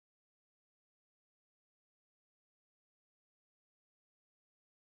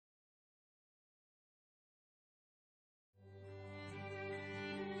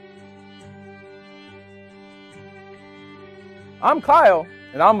I'm Kyle,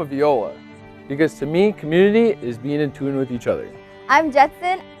 and I'm a viola, because to me, community is being in tune with each other. I'm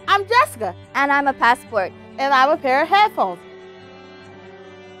Jetson. I'm Jessica. And I'm a passport. And I'm a pair of headphones.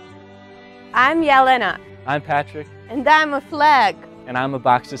 I'm Yelena. I'm Patrick. And I'm a flag. And I'm a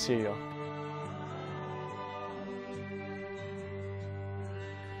box of cereal.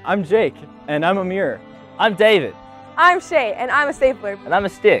 I'm Jake, and I'm a mirror. I'm David. I'm Shay, and I'm a stapler. And I'm a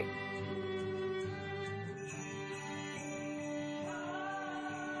stick.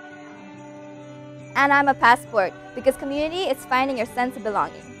 And I'm a passport, because community is finding your sense of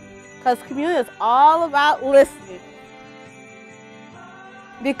belonging. Because community is all about listening.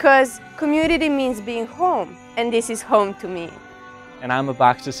 Because community means being home, and this is home to me. And I'm a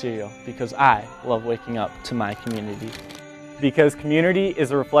box of cereal, because I love waking up to my community. Because community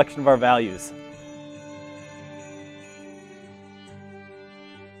is a reflection of our values.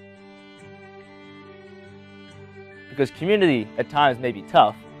 Because community at times may be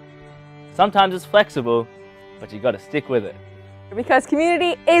tough. Sometimes it's flexible, but you gotta stick with it. Because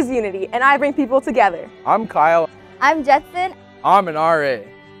community is unity, and I bring people together. I'm Kyle. I'm Jetson. I'm an RA.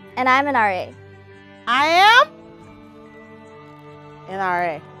 And I'm an RA. I am an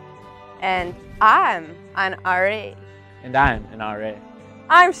RA. And I'm an RA. And I'm an RA.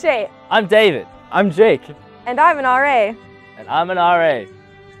 I'm Shay. I'm David. I'm Jake. And I'm an RA. And I'm an RA.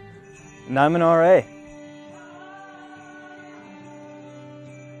 And I'm an RA.